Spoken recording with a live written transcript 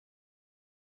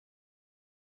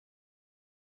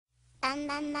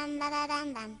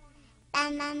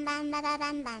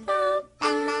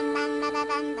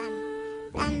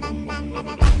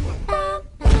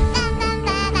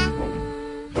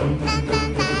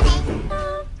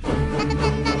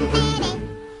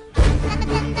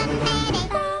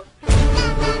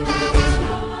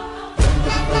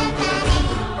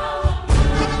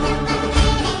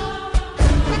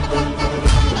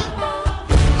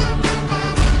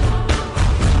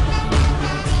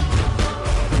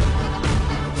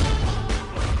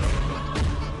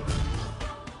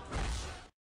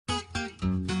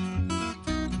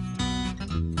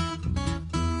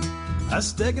A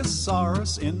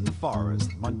stegosaurus in the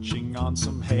forest, munching on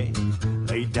some hay,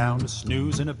 lay down to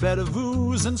snooze in a bed of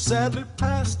ooze and sadly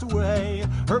passed away.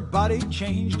 Her body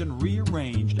changed and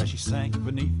rearranged as she sank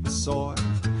beneath the soil,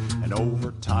 and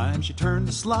over time she turned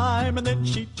to slime and then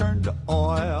she turned to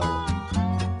oil.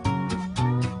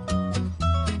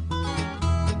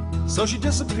 So she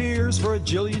disappears for a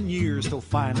jillion years till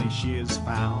finally she is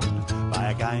found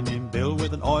by a guy named Bill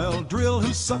with an oil drill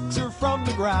who sucks her from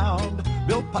the ground.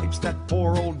 Bill pipes that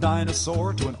poor old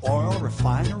dinosaur to an oil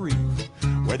refinery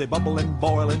where they bubble and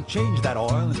boil and change that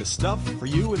oil into stuff for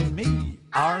you and me.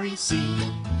 R-E-C-Y-C-L-E,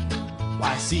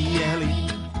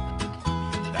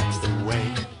 that's the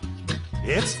way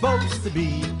it's supposed to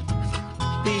be.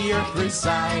 The earth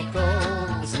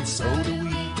recycles and so do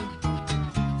we.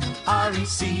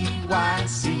 R-E-C-Y-C-L-E.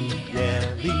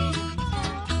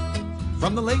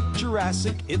 From the late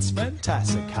Jurassic, it's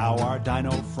fantastic how our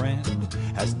dino friend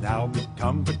has now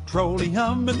become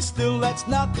petroleum, and still that's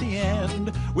not the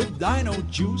end. With dino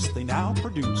juice, they now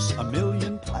produce 1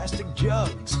 million plastic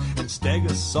jugs, and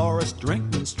Stegosaurus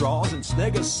drinking straws, and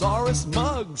Stegosaurus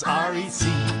mugs.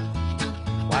 R-E-C-Y-C-L-E,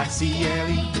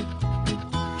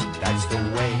 that's the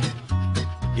way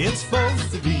it's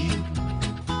supposed to be.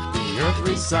 The earth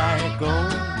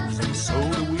recycles, and so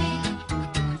do we.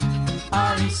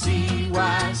 R-E-C-Y-C-L-E.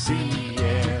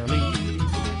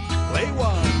 Play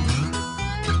one.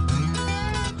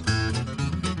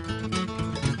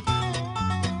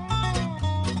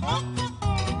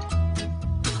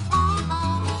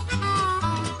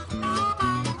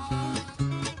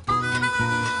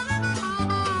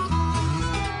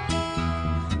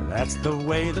 That's the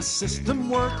way the system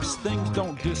works. Things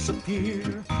don't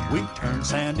disappear. We turn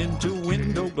sand into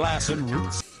window glass and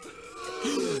roots.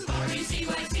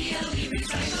 R-E-C-Y-C-L-E,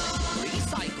 recycle.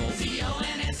 Recycle.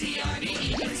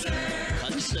 C-O-N-S-E-R-V-E, conserve.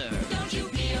 Conserve. Don't you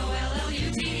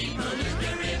P-O-L-L-U-T, pollute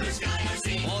the river, sky, or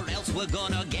sea, or else we're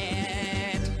gonna get